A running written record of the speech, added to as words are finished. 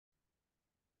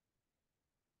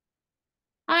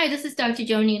Hi, this is Dr.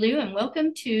 Joanny Liu, and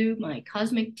welcome to my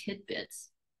Cosmic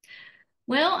Tidbits.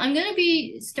 Well, I'm going to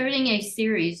be starting a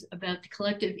series about the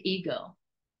collective ego.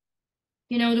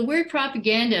 You know, the word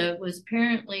propaganda was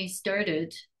apparently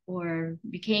started or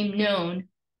became known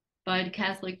by the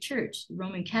Catholic Church, the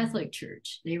Roman Catholic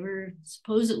Church. They were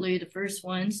supposedly the first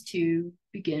ones to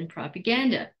begin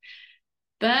propaganda.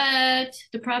 But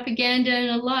the propaganda and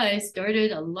the lies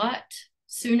started a lot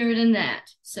sooner than that.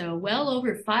 So, well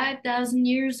over 5,000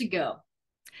 years ago.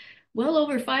 Well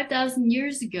over 5,000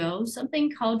 years ago,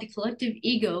 something called the collective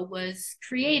ego was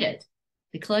created.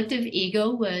 The collective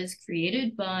ego was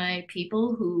created by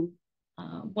people who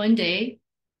one day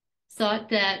thought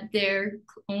that their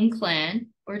own clan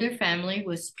or their family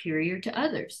was superior to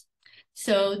others.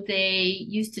 So they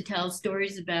used to tell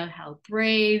stories about how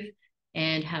brave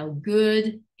and how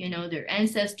good, their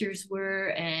ancestors were,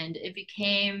 and it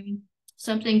became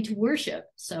something to worship.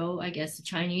 So I guess the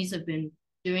Chinese have been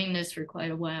doing this for quite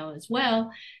a while as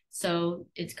well. So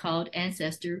it's called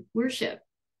ancestor worship.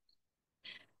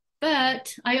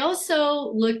 But I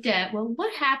also looked at, well,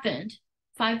 what happened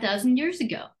 5,000 years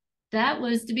ago? That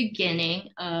was the beginning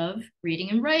of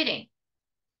reading and writing.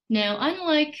 Now,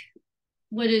 unlike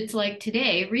what it's like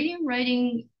today, reading and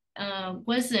writing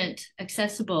wasn't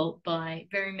accessible by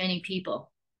very many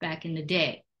people back in the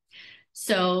day.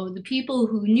 So the people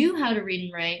who knew how to read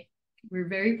and write were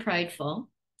very prideful,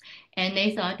 and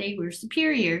they thought they were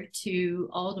superior to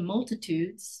all the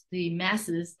multitudes, the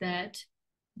masses that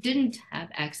didn't have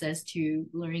access to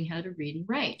learning how to read and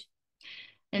write.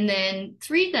 And then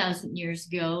 3,000 years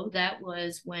ago, that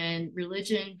was when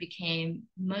religion became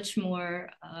much more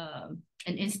an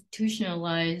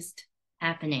institutionalized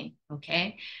happening.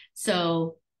 Okay,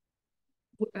 so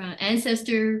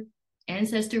ancestor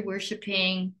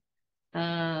worshiping,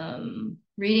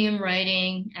 reading and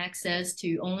writing, access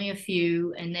to only a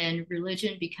few, and then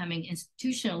religion becoming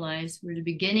institutionalized were the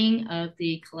beginning of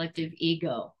the collective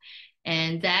ego.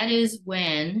 And that is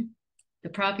when the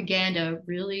propaganda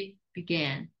really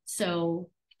began. So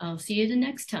I'll see you the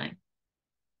next time.